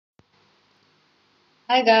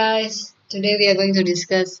Hi guys, today we are going to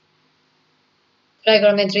discuss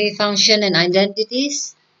trigonometry function and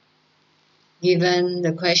identities. Given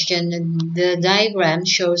the question, the diagram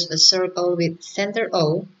shows a circle with center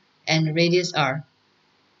O and radius R.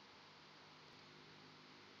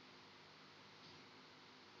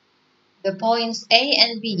 The points A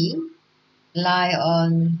and B lie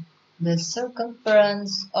on the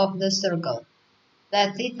circumference of the circle.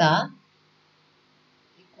 That theta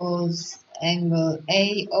equals angle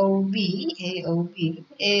AOB.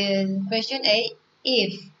 In question A,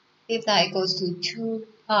 if theta equals to 2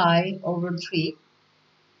 pi over 3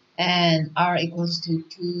 and r equals to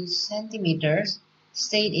 2 centimeters,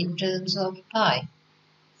 state in terms of pi.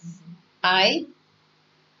 I,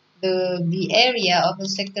 the area of the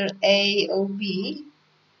sector AOB.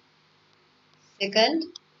 Second,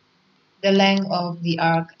 the length of the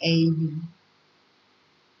arc AB.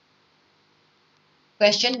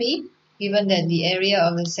 Question B, given that the area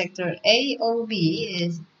of the sector AOB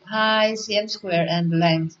is pi cm squared and the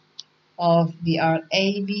length of the arc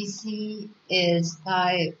ABC is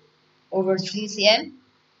pi over 3 cm,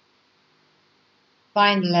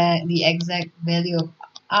 find the exact value of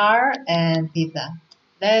r and theta.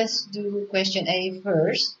 Let's do question A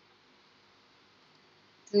first.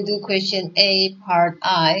 To do question A part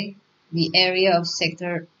I, the area of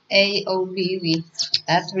sector AOB, we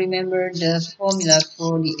have to remember the formula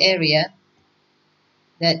for the area.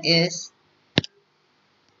 That is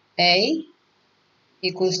A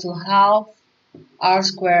equals to half r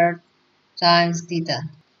squared times theta.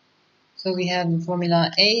 So we have the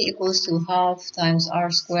formula A equals to half times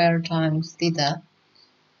r squared times theta.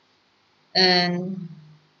 And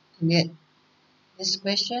to get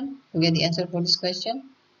the answer for this question,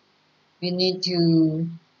 we need to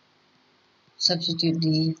substitute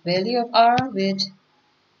the value of r with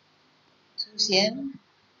 2 cm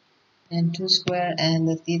and 2 square, and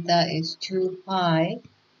the theta is 2 pi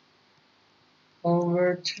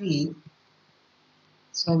over 3.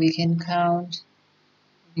 So we can count,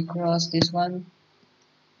 we cross this one,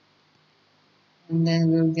 and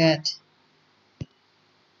then we'll get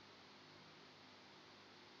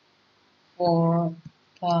 4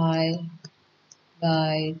 pi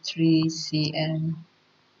by 3 cm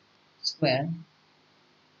square.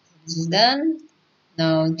 This is done.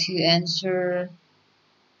 Now to answer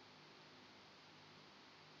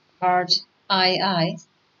part II,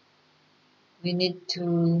 we need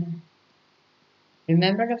to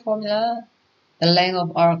remember the formula. The length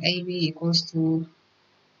of arc AB equals to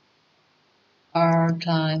r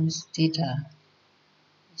times theta,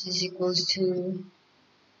 which is equals to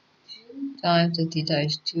 2 times the theta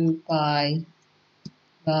is 2 pi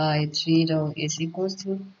by 3, though is equals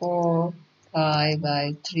to 4 pi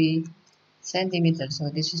by 3 centimeters. So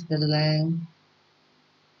this is the length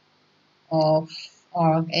of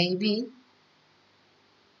arc AB,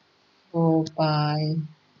 4 pi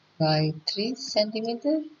by 3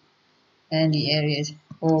 centimeters, and the area is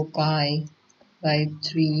 4 pi by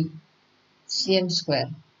 3 cm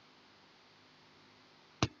squared.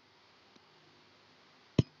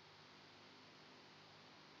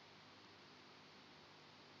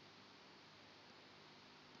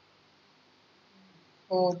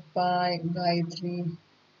 Pi by 3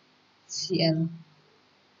 cm.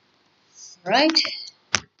 Right.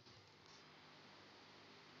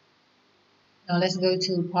 Now let's go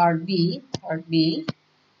to part B. Part B.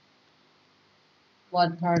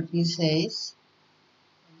 What part B says?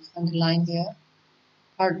 Let's underline here.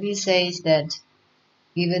 Part B says that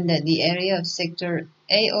given that the area of sector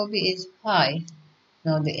AOB is pi.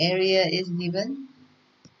 Now the area is given.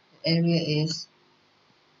 The area is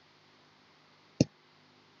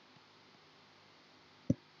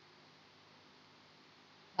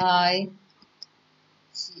pi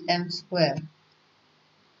cm squared.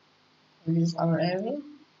 So this is our area,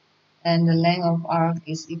 and the length of arc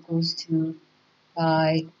is equals to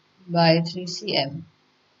pi by 3 cm.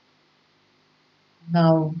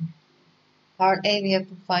 Now part A we have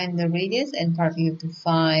to find the radius, and part B we have to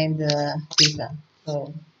find the theta.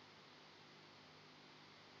 So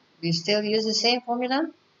we still use the same formula.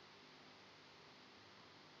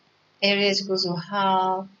 Area is equals to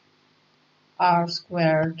half r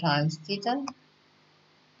squared times theta,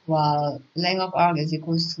 while length of arc is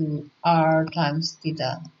equals to r times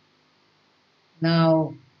theta.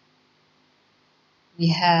 Now we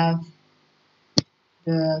have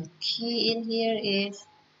the key in here is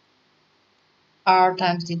r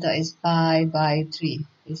times theta is pi by 3.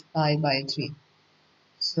 Is pi by 3.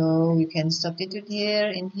 So we can substitute here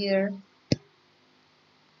in here.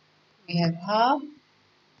 We have half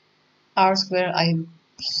r squared. I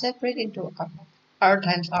separate into r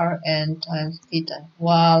times r and times theta,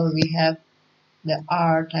 while we have the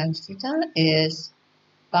r times theta is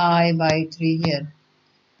pi by 3 here.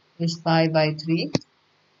 Is pi by 3.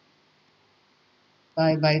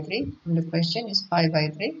 Pi by 3. And the question is pi by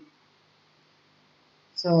 3.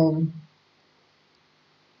 So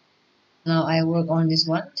now I work on this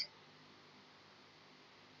one.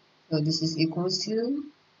 So this is equals to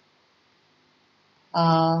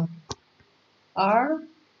r.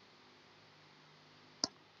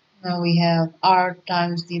 Now we have r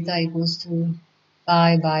times theta equals to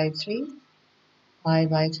pi by 3. Pi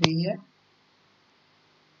by 3 here.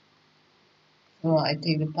 So I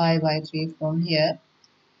take the pi by 3 from here.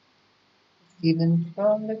 Given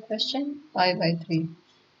from the question, pi by 3.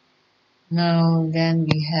 Now then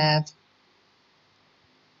we have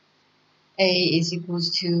a is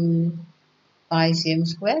equals to pi cm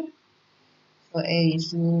square. So a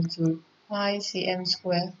is equal to pi cm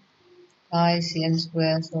square. Pi cm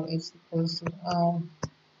square, so it's equals to r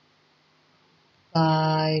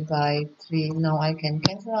pi by 3. Now I can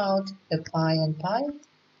cancel out the pi and pi.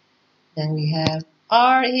 Then we have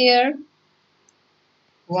r here.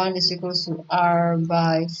 1 is equals to r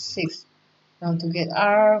by 6. Now to get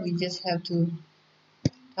r, we just have to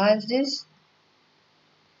times this.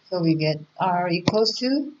 So we get r equals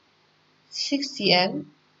to 60m.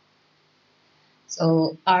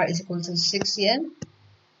 So r is equal to 60m.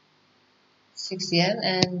 60m,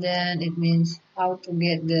 and then it means how to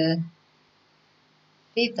get the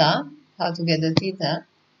theta. How to get the theta?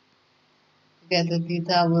 To get the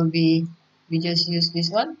theta will be, we just use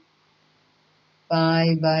this one.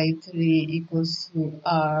 Pi by 3 equals to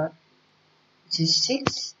r, which is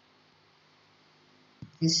 6.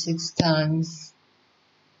 Is 6 times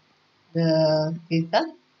the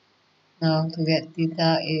theta. Now to get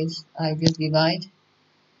theta is, I just divide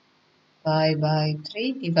pi by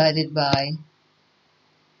 3 divided by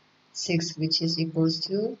 6, which is equals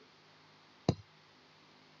to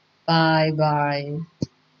pi by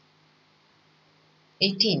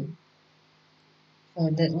 18. So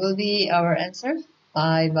that will be our answer,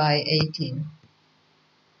 pi by 18.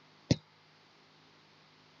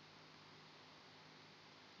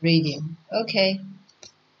 Reading. Okay,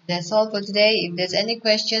 that's all for today. If there's any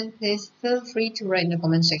question, please feel free to write in the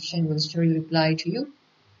comment section. We'll surely reply to you.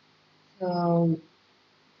 So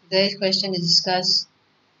today's question is discussed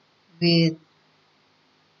with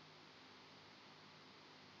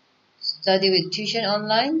Study with Tuition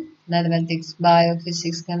Online, Mathematics, Bio,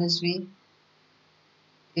 Physics, Chemistry.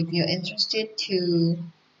 If you're interested to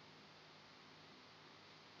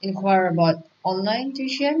inquire about online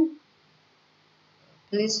tuition,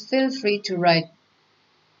 please feel free to write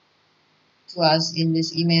to us in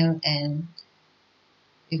this email. And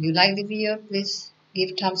if you like the video, please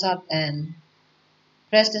give thumbs up and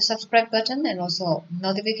press the subscribe button and also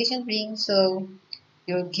notification ring, so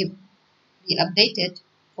you'll be updated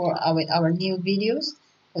for our new videos,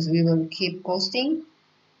 because we will keep posting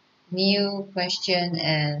new question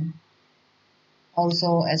and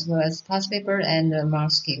also as well as past paper and the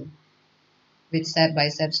MarkScheme with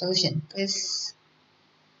step-by-step solution. Please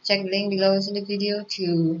check the link below in the video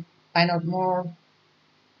to find out more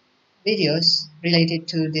videos related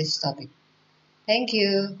to this topic. Thank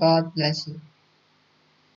you. God bless you.